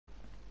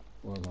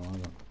Well done, well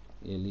done.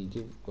 Yeah, Lee,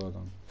 give. Well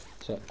done.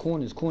 So,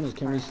 corners.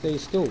 Can we stay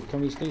still?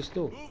 Can we stay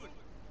still?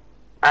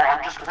 Oh,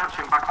 I'm just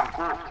watching back and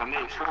forth to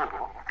make sure,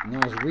 bro. No,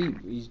 it's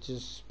Reap. He's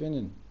just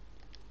spinning.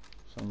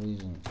 For some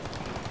reason.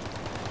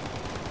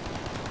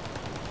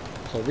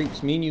 So,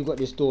 Reaps, me and you got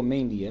this door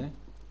mainly, yeah?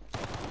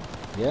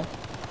 Yeah?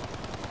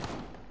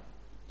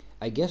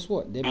 I guess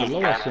what? They're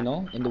below us, you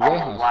know, in the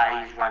warehouse.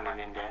 Why he's running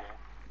in there?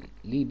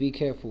 Lee, be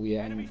careful,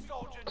 yeah, and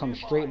come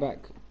straight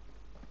back. They're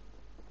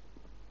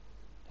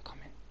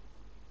coming.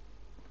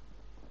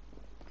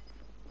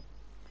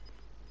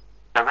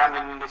 They're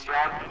running in this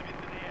yard.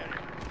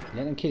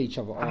 Let them kill each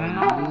other. Oh,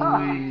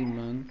 Lee,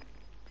 man.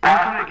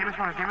 Give me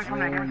some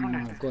there. Oh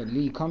my God,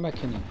 Lee, come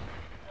back in here.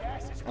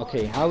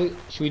 Okay,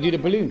 should we do the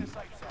balloon?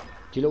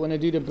 Do you lot want to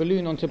do the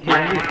balloon onto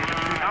play roof?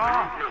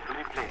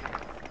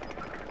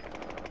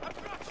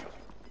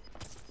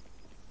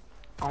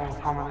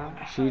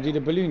 Should we do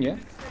the balloon, yeah?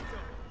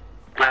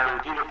 Yeah,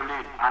 we'll do the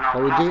balloon. And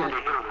I'll do the hill as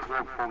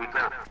well before we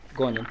go.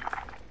 Go on then.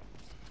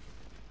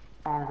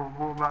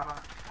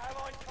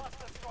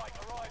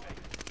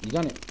 You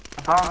done it?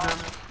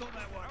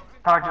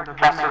 Target the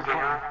balloon.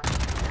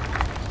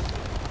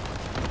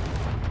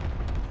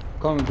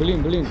 Come on,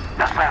 balloon.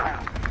 That's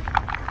right.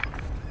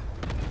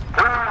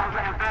 I'm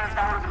getting burned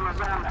down in the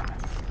zone.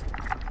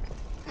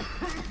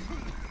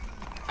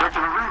 Go to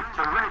the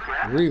roof,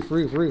 yeah?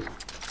 Roof.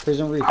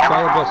 Prison roof.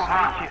 Try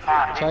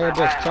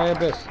your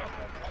best.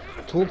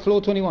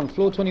 Floor 21.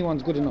 Floor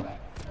 21's good enough.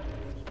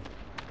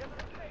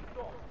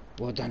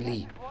 Well done,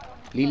 Lee.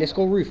 Lee, let's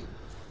go roof.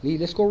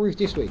 This way.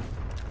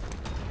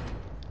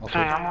 Okay.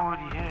 Sorry, I'm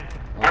already here.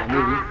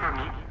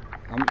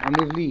 I'm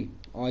with Lee.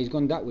 Oh, he's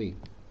gone that way.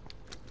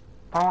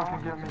 Someone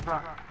can get me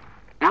back.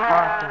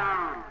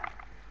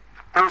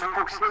 Those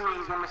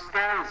proximities on the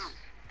stairs.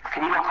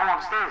 Can you not come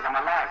upstairs? I'm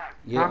alive.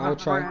 Yeah, I'll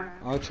try.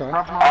 Oh, no, they're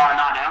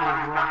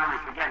on the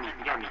roof. Forget me.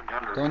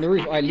 Go on the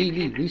roof. Alright,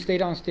 Lee. We stay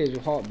downstairs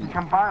with heartbeat. You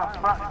can buy us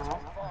back, bro.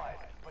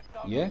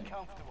 Yeah?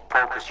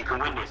 Focus, you can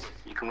win this.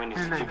 Too late.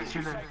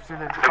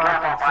 Forget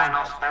about buying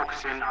us,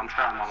 focusing, I'm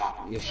shutting my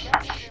mouth. Yeah, shh.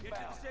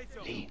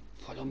 Lee,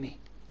 follow me.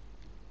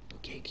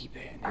 Okay, keep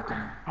it.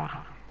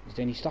 Is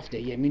there any stuff there?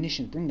 Yeah,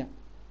 munitions, bring that.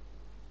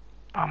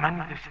 Oh man,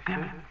 need to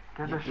stim it.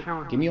 Get the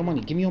shield. Give me your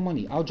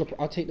money. I'll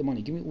take the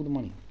money. Give me all the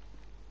money.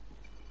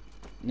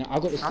 No, I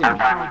got the stim. Go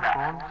buy me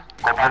back.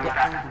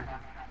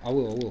 I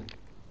will.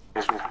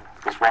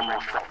 There's one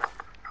more shot.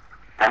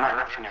 They're not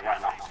rushing it right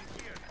now.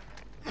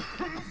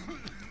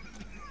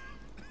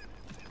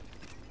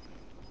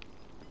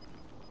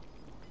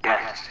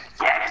 Yes!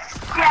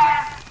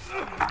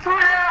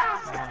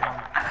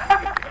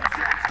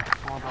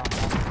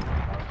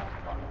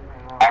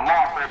 I'm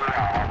not ready.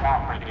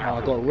 Oh,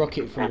 I got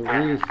rocketed from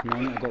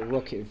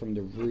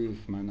the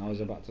roof, man. I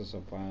was about to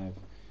survive.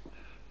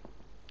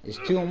 It's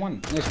 2-on-1. No,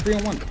 it's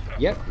 3-on-1.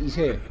 Yep, he's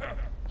here.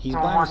 He's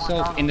by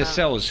himself in the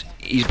cells.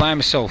 He's by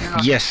himself.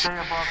 Yes.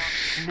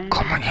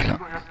 Come on, you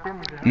lot.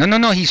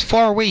 No. He's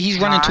far away. He's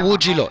running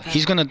towards you lot.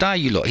 He's gonna die,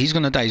 you lot. He's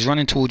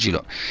running towards you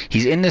lot.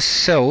 He's in the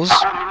cells.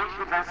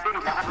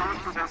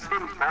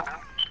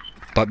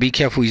 But be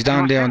careful. He's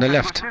down there on the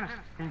left. You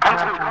should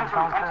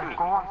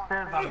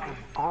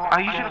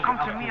come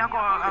to me.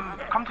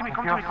 Come to me.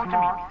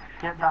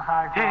 Get the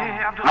high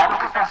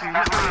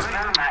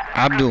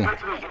Abdul.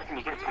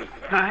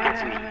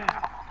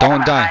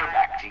 Don't die.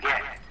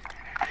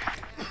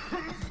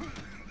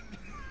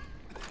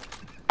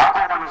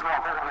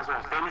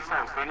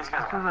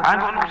 I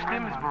ain't got no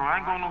stims,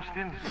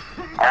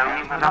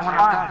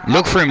 bro.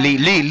 Look for him, Lee.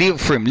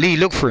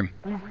 Look for him.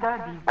 He's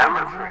dead. He's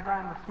gonna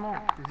die in the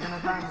smoke.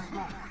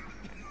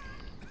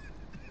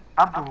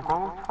 Abdul,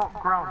 go top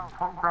ground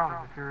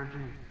if you're a G.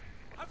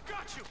 I've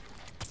got you.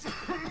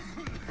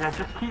 Yeah,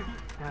 just keep.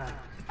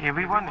 Yeah,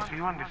 we won this.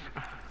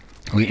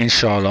 We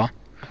inshallah.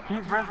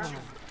 Keep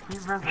resonant.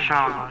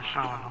 Inshallah.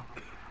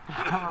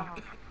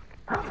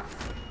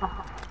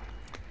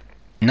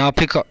 Now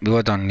pick up.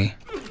 Well done, Lee. Yeah,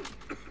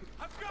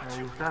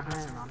 he's dead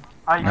here, man.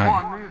 You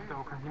gotta move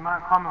though, because he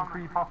might come and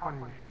creep up on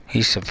you.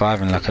 He's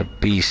surviving like a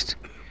beast.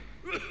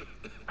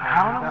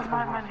 How long was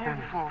my man here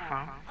before,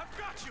 fam?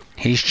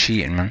 He's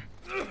cheating, man.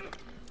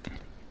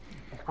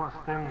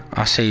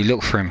 I say you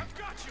look for him.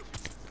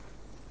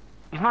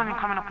 He's not even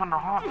coming up on the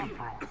heartbeat,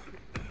 bro.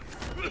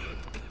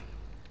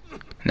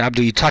 Now,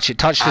 Abdul, you touch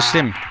the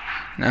stim.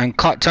 And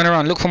turn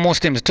around, look for more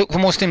stims. Look for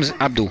more stims,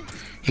 Abdul.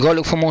 You gotta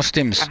look for more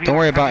stims. Don't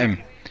worry about him.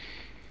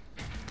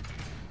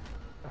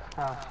 This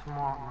guy's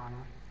smart, man.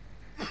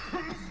 This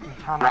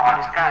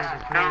guy's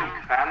fake,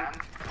 fam.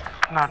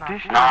 That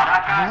guy's fake,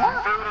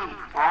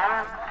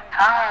 bro.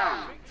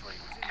 How?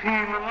 2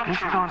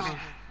 munitions.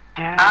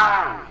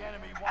 How?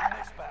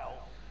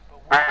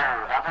 He's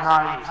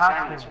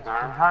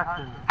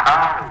hacking.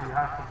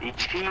 How? He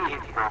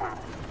cheated, bro.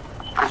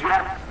 Because we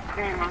have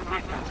 2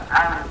 munitions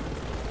and...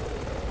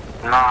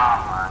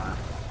 Nah, man.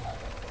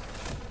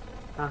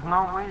 There's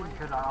no way you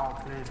could have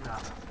outplayed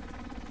that.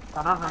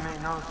 That doesn't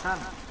make no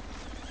sense.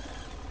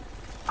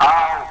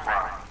 Oh, bro.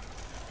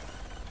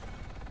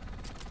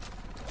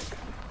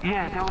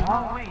 Yeah, there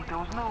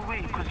was no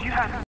way, because you had...